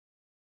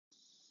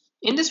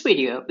In this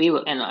video, we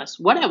will analyze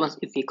what happens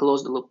if we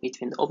close the loop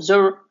between the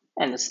observer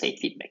and the state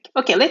feedback.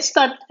 Okay, let's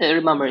start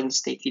remembering the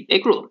state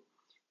feedback rule.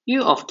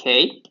 U of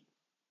k,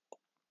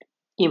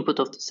 input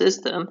of the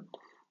system,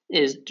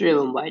 is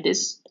driven by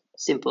this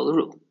simple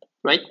rule,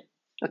 right?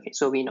 Okay,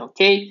 so we know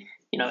k,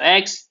 we know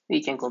x,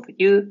 we can compute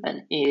u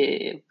and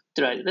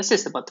drive the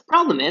system. But the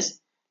problem is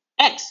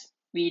x.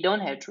 We don't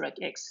have direct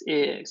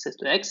access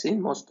to x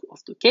in most of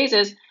the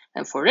cases,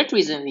 and for that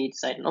reason, we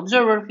decide an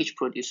observer which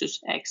produces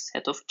x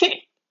hat of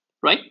k.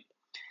 Right?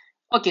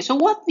 Okay, so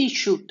what we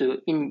should do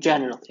in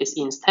general is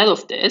instead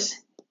of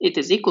this, it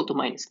is equal to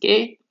minus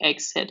k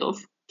x hat of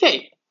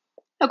k.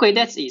 Okay,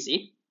 that's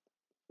easy.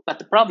 But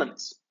the problem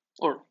is,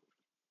 or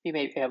we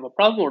may have a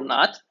problem or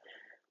not,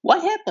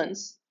 what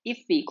happens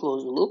if we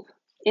close the loop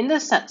in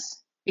this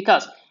sense?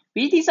 Because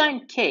we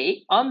designed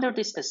k under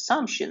this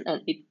assumption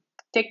and it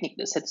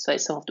technically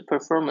satisfies some of the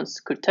performance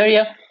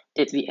criteria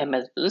that we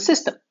embedded to the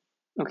system.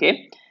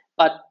 Okay,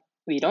 but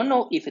we don't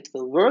know if it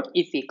will work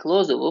if we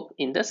close the loop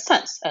in this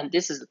sense, and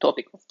this is the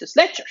topic of this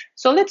lecture.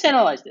 So let's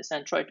analyze this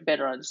and try to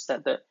better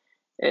understand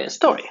the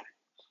story.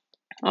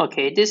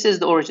 Okay, this is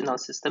the original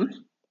system.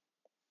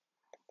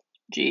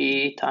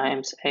 G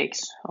times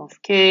x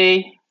of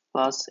k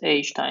plus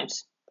h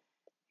times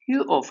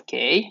u of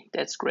k,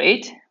 that's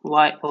great.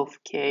 Y of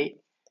k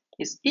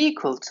is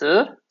equal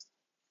to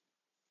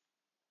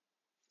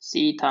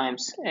c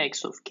times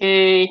x of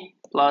k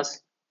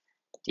plus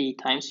d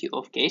times u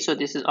of k. So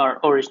this is our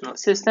original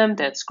system.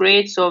 That's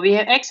great. So we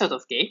have x out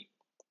of k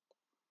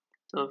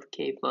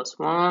plus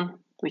 1,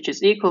 which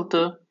is equal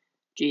to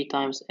g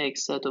times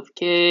x out of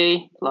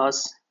k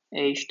plus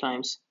h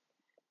times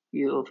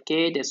u of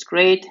k. That's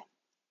great.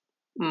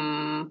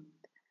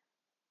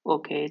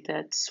 Okay,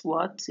 that's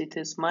what it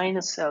is,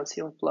 minus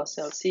LC or plus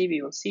LC.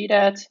 We will see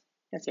that.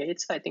 Okay,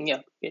 it's, I think,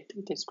 yeah, it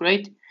is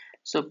great.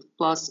 So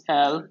plus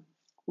L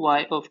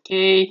y of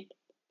k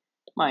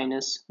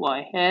minus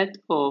y hat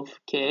of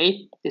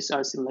k. This is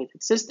our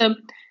simulated system,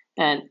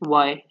 and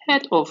y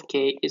hat of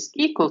k is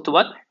equal to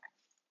what?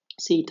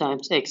 C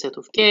times x hat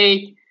of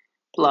k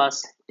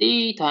plus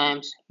d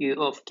times u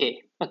of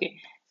k. Okay,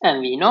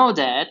 and we know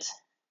that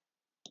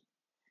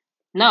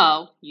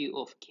now u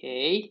of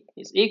k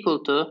is equal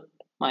to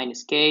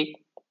minus k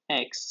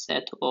x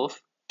hat of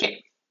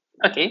k.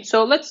 Okay,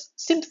 so let's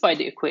simplify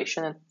the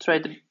equation and try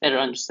to better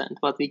understand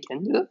what we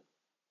can do.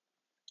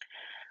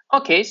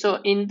 Okay, so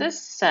in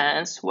this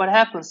sense, what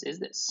happens is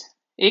this.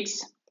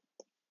 X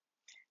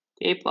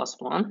k plus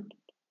 1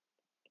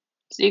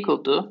 is equal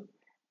to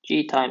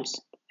g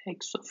times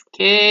x of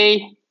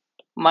k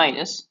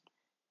minus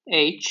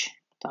h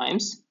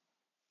times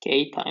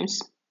k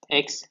times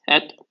x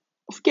hat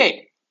of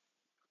k.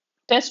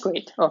 That's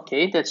great.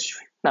 Okay, that's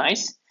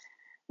nice.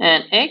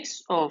 And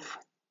x of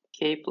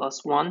k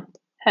plus 1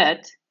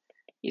 hat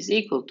is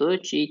equal to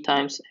g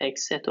times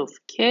x hat of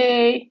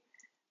k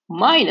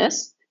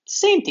minus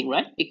same thing,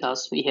 right?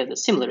 Because we have a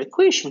similar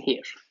equation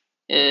here.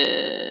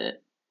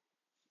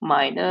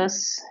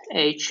 Minus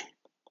h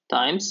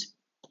times,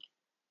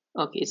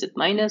 okay, is it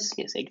minus?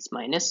 Yes, x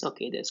minus.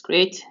 Okay, that's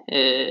great.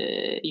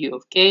 U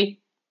of k,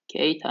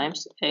 k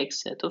times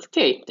x hat of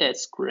k.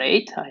 That's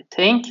great, I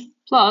think.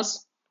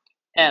 Plus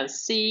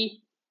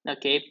LC.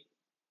 Okay,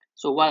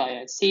 so what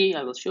I see,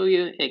 I will show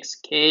you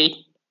xk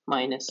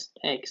minus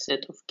x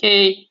hat of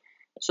k.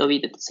 So we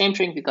did the same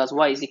thing because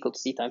y is equal to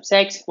c times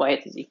x, y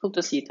hat is equal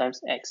to c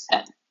times x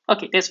hat.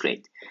 Okay, that's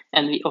great.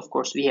 And we, of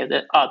course, we have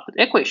the output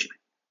equation,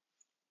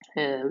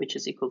 which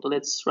is equal to,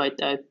 let's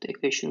write out the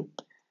equation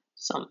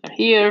somewhere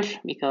here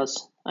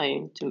because I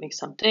need to make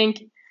something.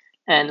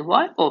 And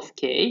y of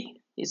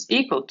k is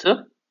equal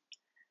to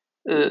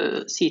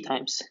c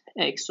times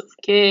x of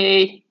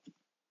k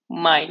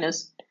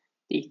minus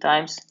d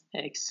times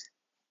x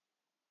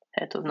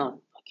hat of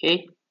no.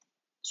 Okay,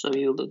 so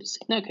we will do the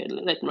same. Okay,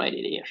 let me write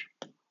it here.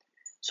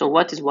 So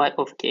what is y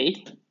of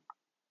k?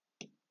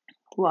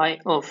 Y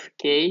of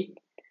k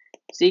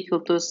is equal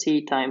to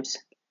c times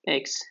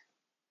x.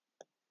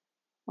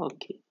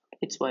 Okay,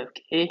 it's y of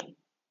k,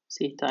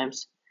 c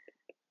times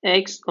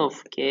x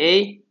of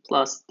k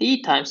plus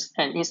d times,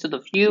 and instead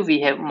of u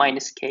we have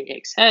minus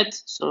kx hat,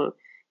 so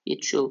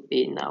it should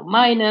be now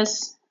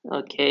minus.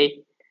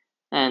 Okay,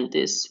 and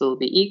this will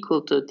be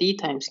equal to d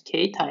times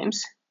k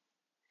times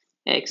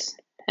x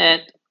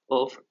hat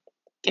of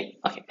k.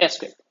 Okay, that's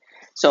great.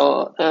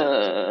 So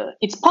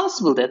it's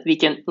possible that we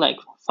can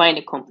find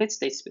a complete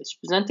state space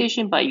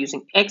representation by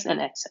using x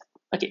and x hat.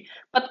 Okay,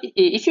 but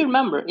if you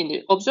remember in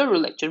the observer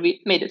lecture,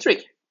 we made a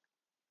trick.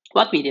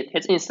 What we did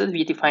is instead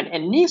we defined a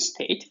new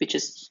state, which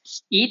is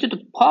e to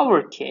the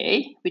power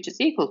k, which is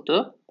equal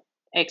to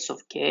x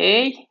of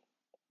k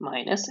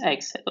minus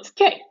x hat of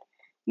k.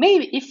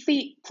 Maybe if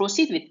we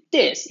proceed with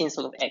this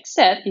instead of x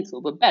hat, it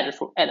will be better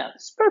for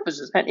analysis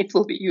purposes, and it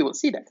will be, you will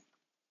see that.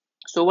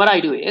 So what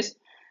I do is,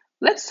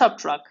 let's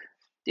subtract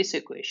this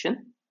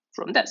equation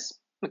from this.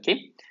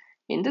 Okay,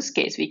 in this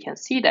case, we can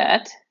see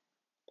that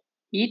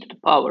e to the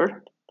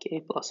power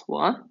k plus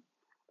 1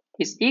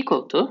 is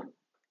equal to,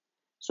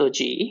 so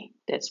g,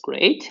 that's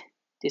great,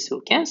 this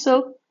will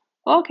cancel,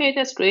 Okay,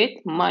 that's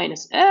great.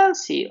 Minus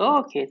LC.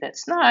 Okay,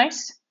 that's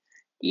nice.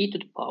 E to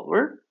the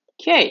power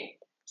K.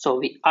 So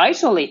we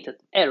isolated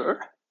error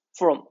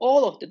from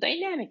all of the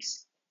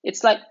dynamics.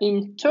 It's like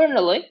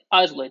internally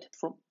isolated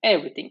from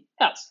everything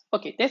else.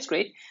 Okay, that's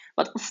great.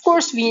 But of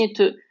course, we need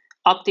to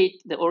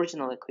update the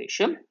original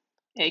equation.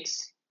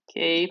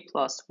 Xk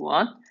plus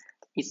 1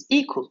 is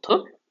equal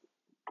to,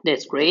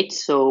 that's great.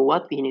 So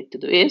what we need to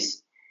do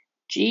is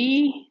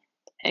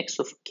Gx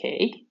of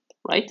k,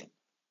 right?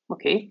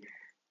 Okay,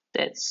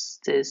 this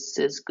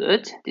is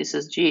good. This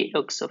is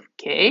Gx of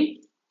k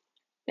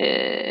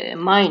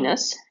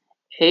minus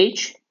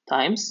h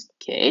times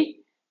k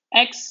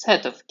x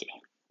hat of k.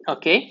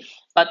 Okay,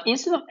 but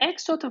instead of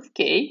x hat of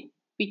k,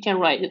 we can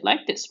write it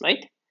like this,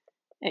 right?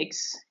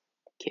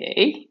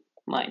 Xk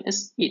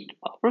minus e to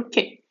the power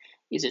k.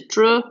 Is it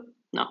true?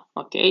 No.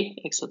 Okay,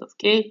 x hat of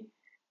k.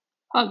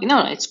 Okay,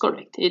 no, it's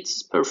correct.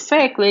 It's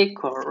perfectly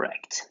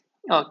correct.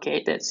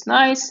 Okay, that's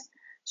nice.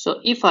 So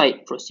if I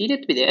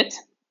proceeded with it,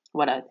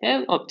 what I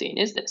have obtained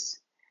is this.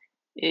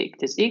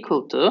 It is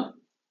equal to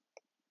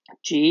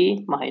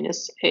G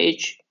minus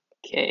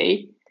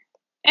HK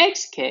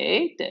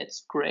XK,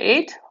 that's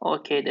great.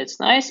 Okay, that's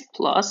nice.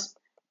 Plus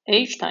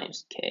H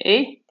times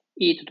K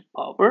e to the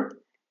power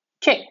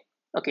K.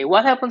 Okay,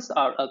 what happens to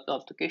our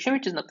application,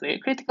 which is not very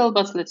critical,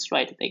 but let's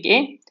write it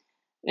again.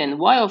 And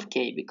y of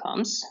k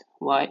becomes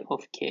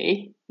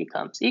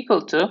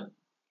equal to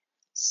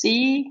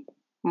C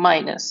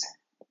minus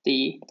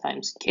D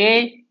times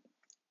K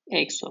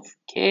x of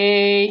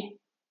K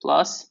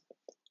plus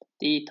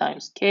D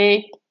times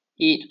K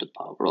e to the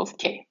power of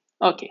K.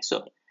 Okay,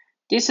 so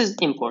this is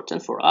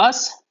important for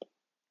us.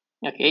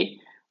 Okay,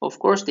 of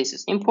course, this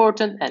is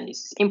important and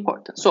this is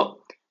important.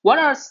 So what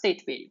are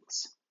state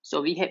variables?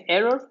 So we have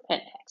error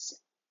and x.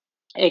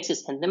 X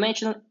is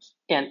n-dimensional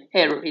and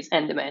error is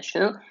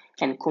n-dimensional,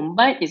 and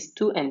combined is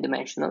two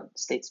n-dimensional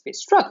state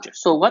space structure.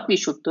 So what we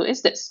should do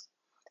is this.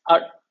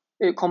 Our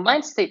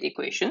combined state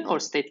equation or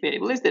state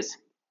variable is this.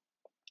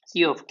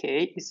 C of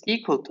k is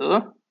equal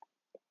to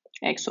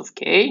x of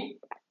k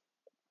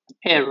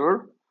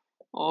error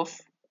of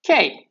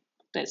k.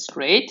 That's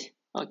great.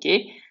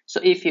 Okay,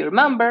 so if you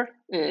remember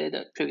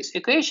the previous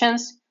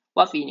equations,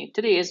 what we need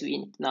to do is we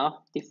need to now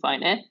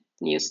define a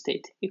new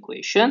state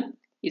equation.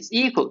 It's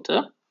equal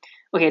to,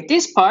 okay,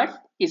 this part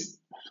is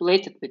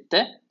related with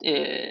the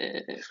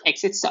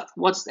x itself.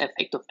 What's the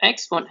effect of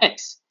x on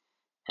x?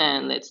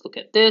 And let's look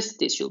at this.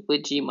 This should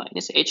be g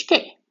minus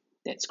hk.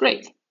 That's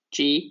great.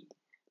 G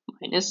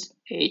minus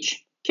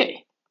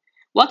hk.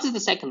 What is the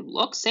second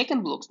block?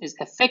 Second block is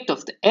effect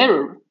of the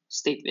error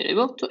state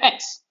variable to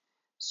x.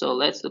 So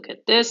let's look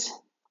at this.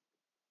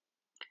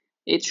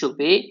 It should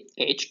be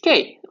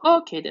hk.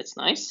 Okay, that's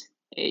nice.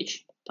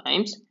 H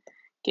times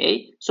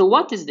k. So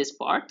what is this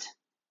part?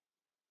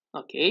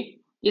 Okay,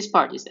 this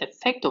part is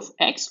effect of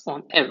x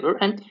on error,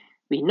 and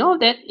we know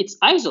that it's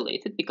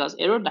isolated because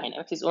error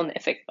dynamics is on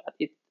effect, but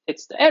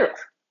it's the error.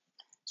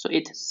 So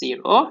it's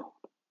 0,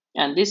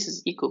 and this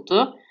is equal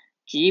to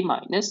g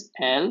minus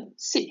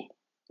lc.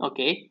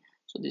 Okay,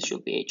 so this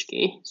should be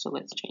hk. So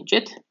let's change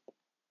it.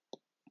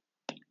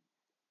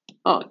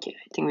 Okay,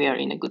 I think we are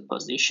in a good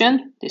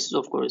position. This is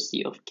of course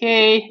c of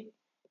k,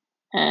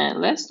 and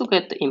let's look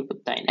at the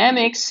input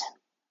dynamics.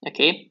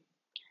 Okay,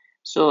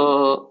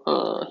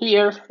 so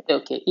here,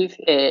 okay, if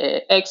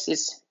x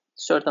is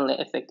certainly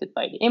affected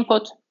by the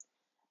input,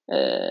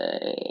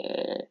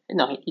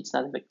 no, it's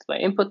not affected by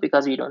input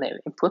because we don't have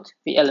input.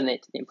 We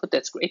eliminated input.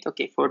 That's great.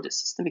 Okay, for the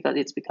system because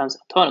it becomes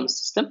autonomous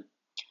system.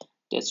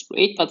 That's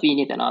great, but we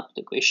need an output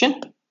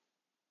equation.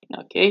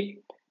 Okay,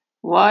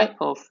 y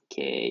of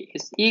k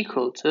is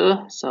equal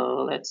to,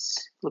 so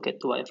let's look at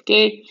the y of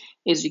k.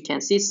 As you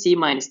can see, c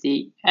minus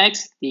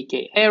dx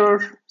dk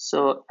error.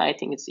 So I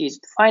think it's easy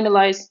to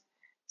finalize.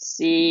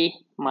 C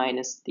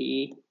minus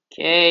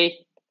dk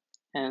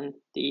and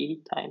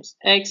d times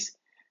x.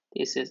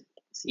 This is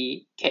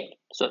ck.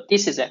 So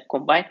this is a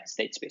combined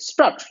state space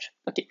structure.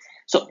 Okay,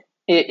 so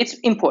it's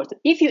important.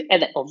 If you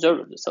add an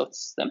observer to the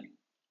system,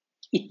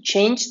 it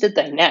changes the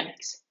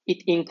dynamics.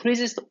 It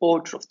increases the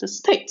order of the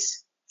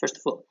states, first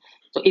of all.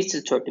 So it's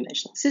a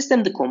third-dimensional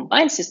system. The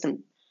combined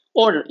system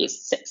order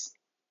is 6.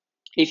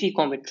 If you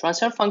convert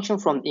transfer function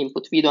from the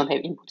input, we don't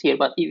have input here,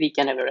 but if we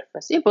can have a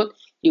reference input,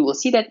 you will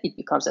see that it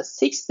becomes a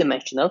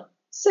 6-dimensional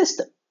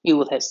system. You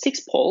will have 6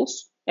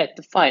 poles at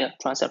the final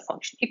transfer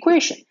function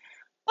equation.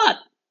 But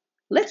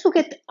let's look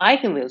at the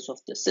eigenvalues of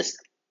the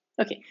system.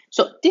 Okay,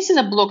 so this is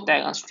a block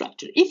diagonal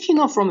structure. If you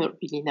know from your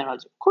linear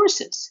algebra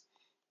courses,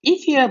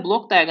 if you have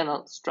block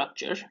diagonal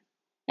structure,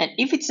 and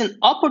if it's an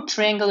upper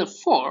triangular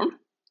form,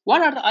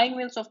 what are the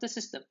eigenvalues of the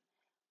system?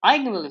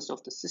 Eigenvalues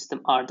of the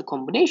system are the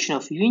combination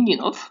of union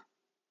of,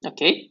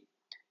 okay,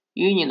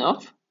 union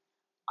of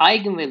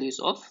eigenvalues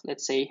of,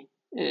 let's say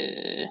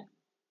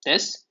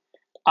this,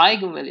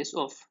 eigenvalues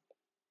of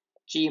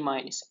g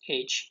minus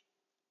h,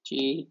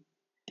 g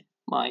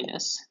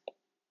minus,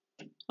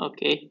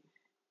 okay,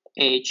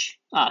 h,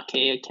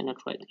 okay, I cannot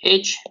write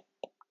h,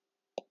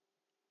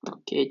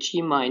 okay,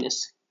 g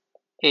minus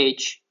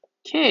h,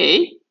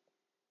 k,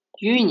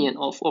 union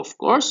of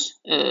course,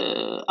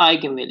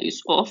 eigenvalues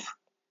of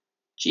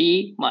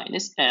G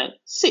minus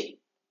LC.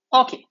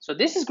 Okay, so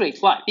this is great.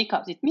 Why?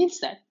 Because it means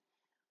that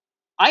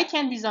I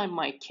can design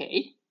my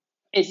K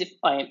as if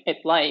I am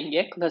applying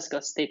a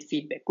classical state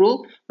feedback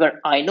rule where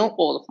I know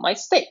all of my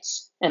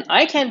states. And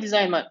I can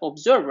design my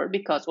observer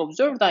because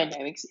observer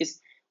dynamics is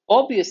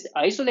obviously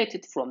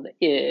isolated from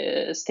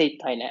the state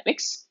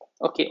dynamics,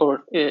 okay,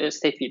 or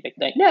state feedback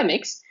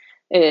dynamics,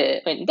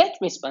 and that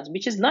response,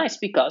 which is nice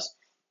because,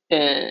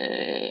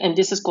 and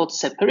this is called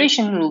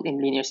separation rule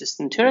in linear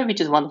system theory,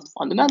 which is one of the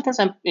fundamentals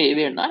and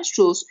very nice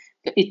rules.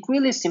 It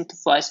really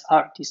simplifies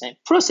our design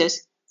process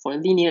for a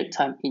linear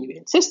time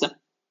invariant system.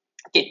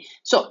 Okay,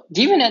 so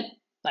given a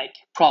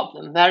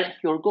problem where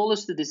your goal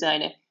is to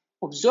design an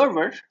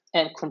observer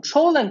and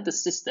controlling the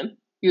system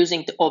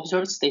using the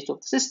observed state of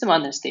the system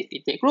under state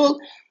feedback rule,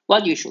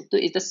 what you should do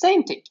is the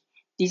same thing.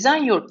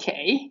 Design your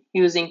K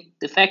using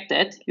the fact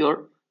that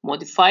your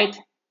modified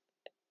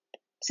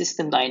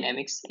system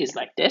dynamics is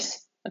like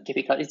this. Okay,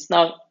 because it's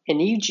now a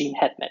new G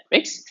hat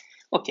matrix.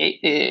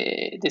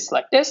 Okay, this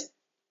like this.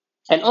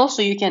 And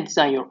also you can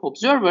design your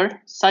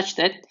observer such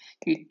that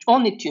you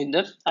only tune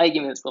the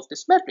eigenvalues of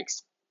this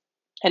matrix.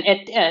 And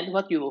at the end,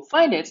 what you will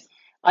find is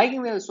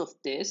eigenvalues of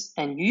this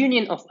and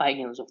union of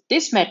eigenvalues of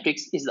this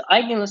matrix is the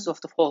eigenvalues of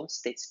the whole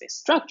state space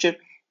structure,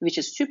 which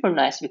is super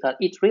nice because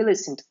it really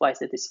simplifies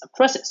the design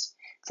process.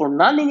 For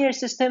nonlinear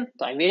system,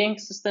 time varying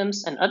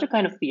systems, and other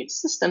kind of weird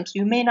systems,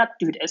 you may not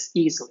do this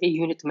easily.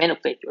 You need to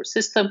manipulate your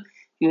system.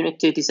 You need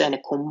to design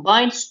a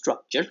combined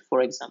structure,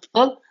 for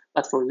example.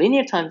 But for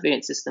linear time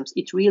variant systems,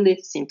 it really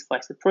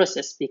simplifies the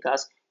process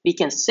because we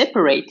can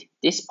separate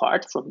this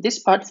part from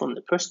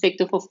the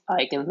perspective of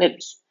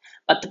eigenvalues.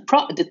 But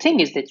the thing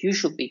is that you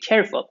should be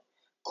careful.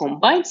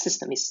 Combined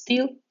system is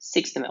still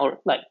 6-dimensional or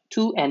like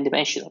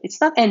 2n-dimensional.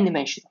 It's not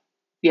n-dimensional.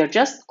 We are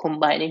just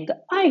combining the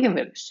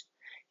eigenvalues.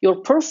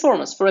 Your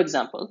performance, for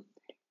example,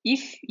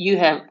 if you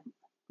have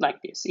like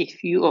this,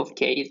 if u of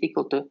k is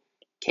equal to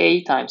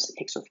k times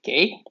x of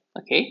k,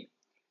 okay,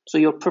 so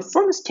your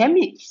performance can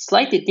be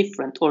slightly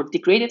different or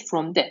degraded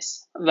from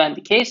this when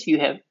the case you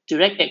have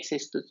direct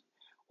access to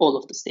all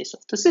of the states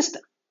of the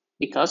system,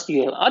 because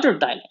you have other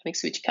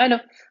dynamics which kind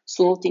of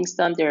slow things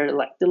down. There are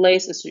like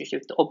delays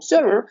associated with the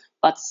observer,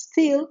 but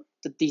still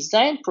the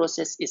design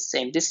process is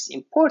same. This is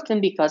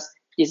important because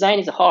design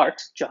is a hard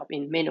job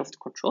in many of the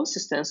control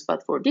systems,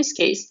 but for this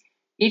case,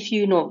 if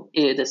you know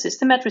the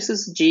system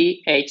matrices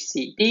G, H,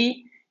 C,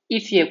 D,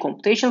 if you have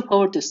computational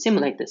power to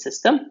simulate the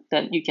system,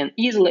 then you can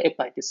easily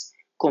apply this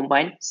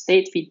combined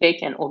state feedback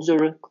and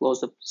observer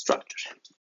closed-loop structure.